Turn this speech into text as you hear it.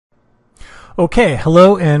Okay,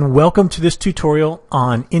 hello and welcome to this tutorial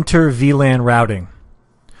on inter-VLAN routing.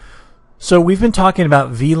 So we've been talking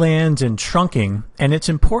about VLANs and trunking, and it's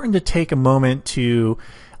important to take a moment to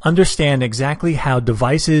understand exactly how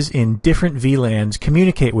devices in different VLANs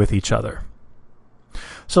communicate with each other.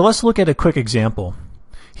 So let's look at a quick example.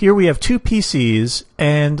 Here we have two PCs,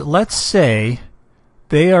 and let's say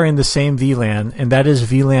they are in the same VLAN, and that is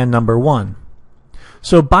VLAN number 1.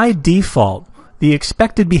 So by default, the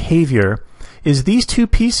expected behavior is these two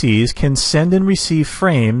PCs can send and receive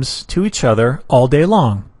frames to each other all day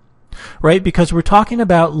long, right? Because we're talking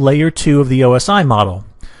about layer 2 of the OSI model.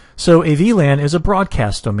 So a VLAN is a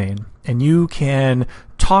broadcast domain, and you can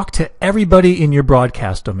talk to everybody in your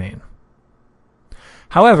broadcast domain.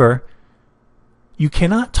 However, you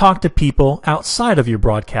cannot talk to people outside of your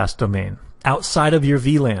broadcast domain, outside of your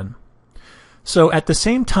VLAN. So at the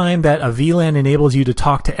same time that a VLAN enables you to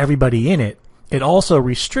talk to everybody in it, it also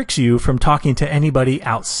restricts you from talking to anybody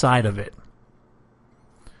outside of it.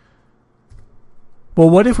 Well,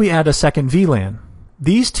 what if we add a second VLAN?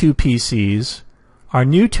 These two PCs are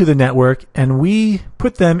new to the network, and we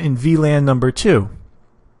put them in VLAN number 2.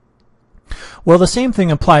 Well, the same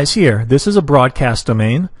thing applies here. This is a broadcast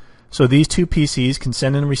domain, so these two PCs can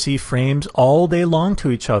send and receive frames all day long to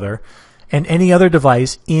each other and any other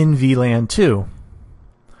device in VLAN 2.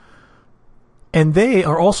 And they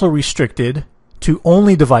are also restricted to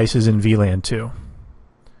only devices in VLAN 2.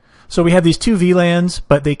 So we have these two VLANs,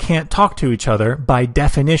 but they can't talk to each other by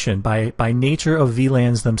definition, by nature of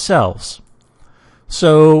VLANs themselves.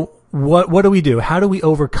 So what do we do? How do we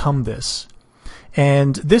overcome this?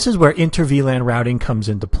 And this is where inter-VLAN routing comes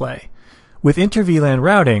into play. With inter-VLAN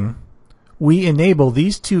routing, we enable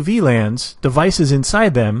these two VLANs, devices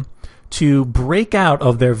inside them, to break out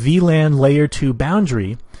of their VLAN layer 2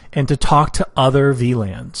 boundary and to talk to other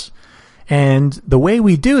VLANs. And the way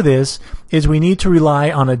we do this is we need to rely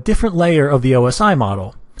on a different layer of the OSI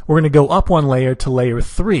model. We're going to go up one layer to layer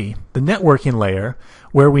 3, the networking layer,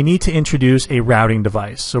 where we need to introduce a routing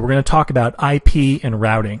device. So we're going to talk about IP and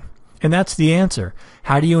routing. And that's the answer.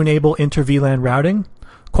 How do you enable inter-VLAN routing?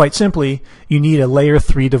 Quite simply, you need a layer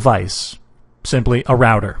 3 device, simply a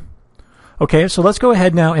router. Okay, so let's go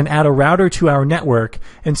ahead now and add a router to our network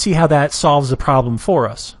and see how that solves the problem for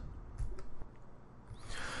us.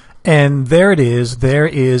 And there it is. There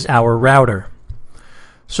is our router.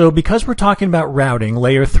 So because we're talking about routing,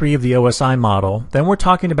 layer 3 of the OSI model, then we're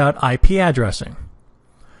talking about IP addressing.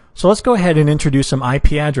 So let's go ahead and introduce some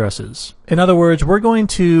IP addresses. In other words, we're going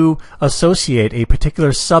to associate a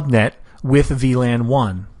particular subnet with VLAN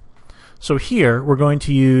 1. So here we're going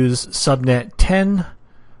to use subnet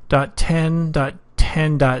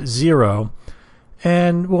 10.10.10.0,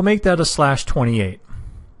 and we'll make that a /28.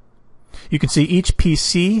 You can see each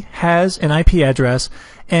PC has an IP address,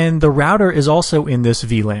 and the router is also in this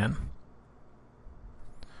VLAN.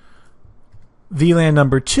 VLAN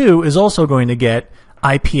number 2 is also going to get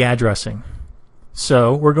IP addressing.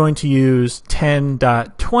 So we're going to use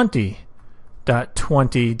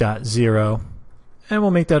 10.20.20.0, and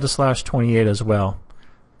we'll make that a /28 as well.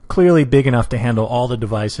 Clearly big enough to handle all the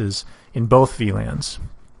devices in both VLANs.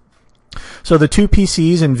 So the two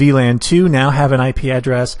PCs in VLAN 2 now have an IP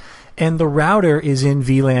address, and the router is in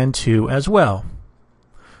VLAN 2 as well.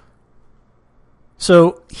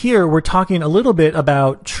 So here we're talking a little bit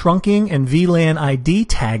about trunking and VLAN ID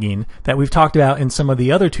tagging that we've talked about in some of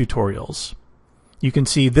the other tutorials. You can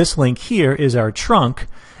see this link here is our trunk,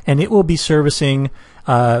 and it will be servicing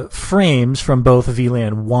frames from both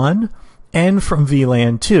VLAN 1 and from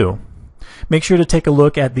VLAN 2. Make sure to take a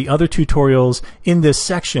look at the other tutorials in this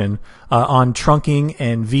section on trunking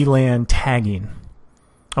and VLAN tagging.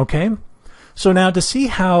 Okay? So now to see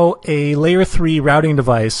how a layer 3 routing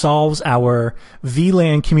device solves our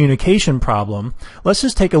VLAN communication problem, let's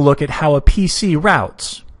just take a look at how a PC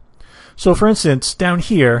routes. So for instance, down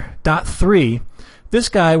here, dot 3, this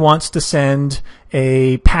guy wants to send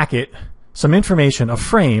a packet, some information, a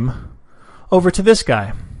frame, over to this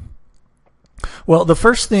guy. Well, the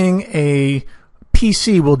first thing a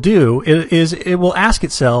PC will do is it will ask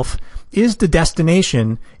itself, is the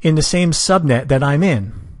destination in the same subnet that I'm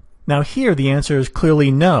in? Now here the answer is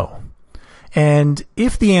clearly no. And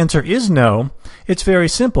if the answer is no, it's very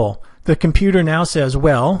simple. The computer now says,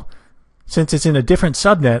 well, since it's in a different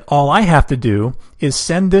subnet, all I have to do is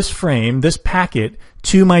send this frame, this packet,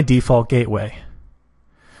 to my default gateway.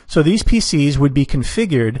 So these PCs would be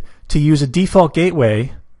configured to use a default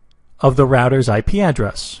gateway of the router's IP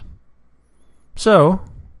address. So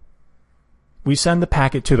we send the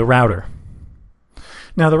packet to the router.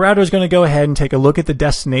 Now the router is going to go ahead and take a look at the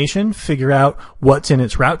destination, figure out what's in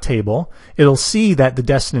its route table. It'll see that the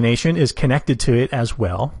destination is connected to it as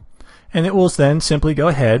well, and it will then simply go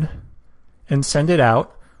ahead and send it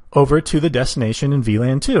out over to the destination in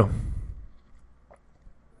VLAN 2.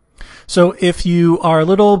 So if you are a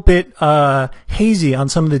little bit hazy on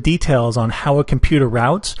some of the details on how a computer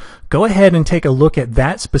routes, go ahead and take a look at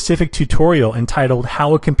that specific tutorial entitled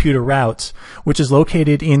How a Computer Routes, which is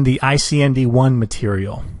located in the ICND1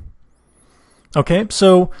 material. Okay,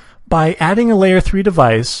 so by adding a layer 3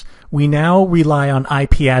 device, we now rely on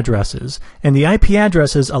IP addresses, and the IP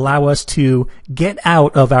addresses allow us to get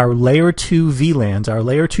out of our layer 2 VLANs, our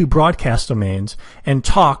layer 2 broadcast domains, and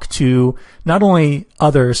talk to not only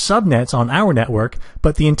other subnets on our network,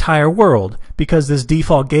 but the entire world, because this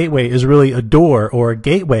default gateway is really a door or a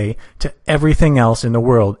gateway to everything else in the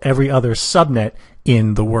world, every other subnet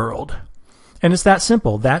in the world. And it's that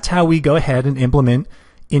simple. That's how we go ahead and implement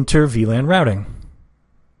inter-VLAN routing.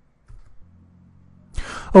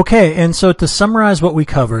 Okay, and so to summarize what we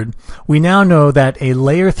covered, we now know that a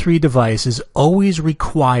layer 3 device is always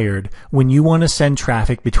required when you want to send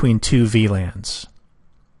traffic between two VLANs.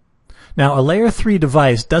 Now, a layer 3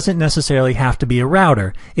 device doesn't necessarily have to be a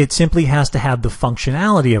router. It simply has to have the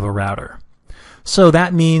functionality of a router. So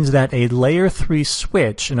that means that a layer 3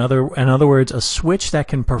 switch, in other words, a switch that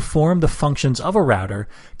can perform the functions of a router,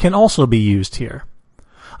 can also be used here.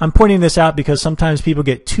 I'm pointing this out because sometimes people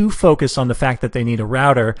get too focused on the fact that they need a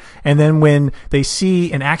router, and then when they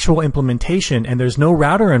see an actual implementation and there's no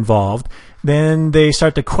router involved, then they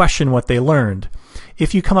start to question what they learned.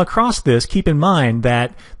 If you come across this, keep in mind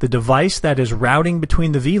that the device that is routing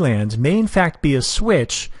between the VLANs may in fact be a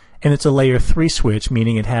switch, and it's a layer 3 switch,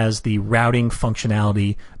 meaning it has the routing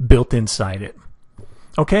functionality built inside it.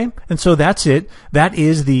 Okay, and so that's it. That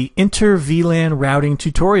is the inter-VLAN routing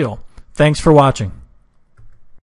tutorial. Thanks for watching.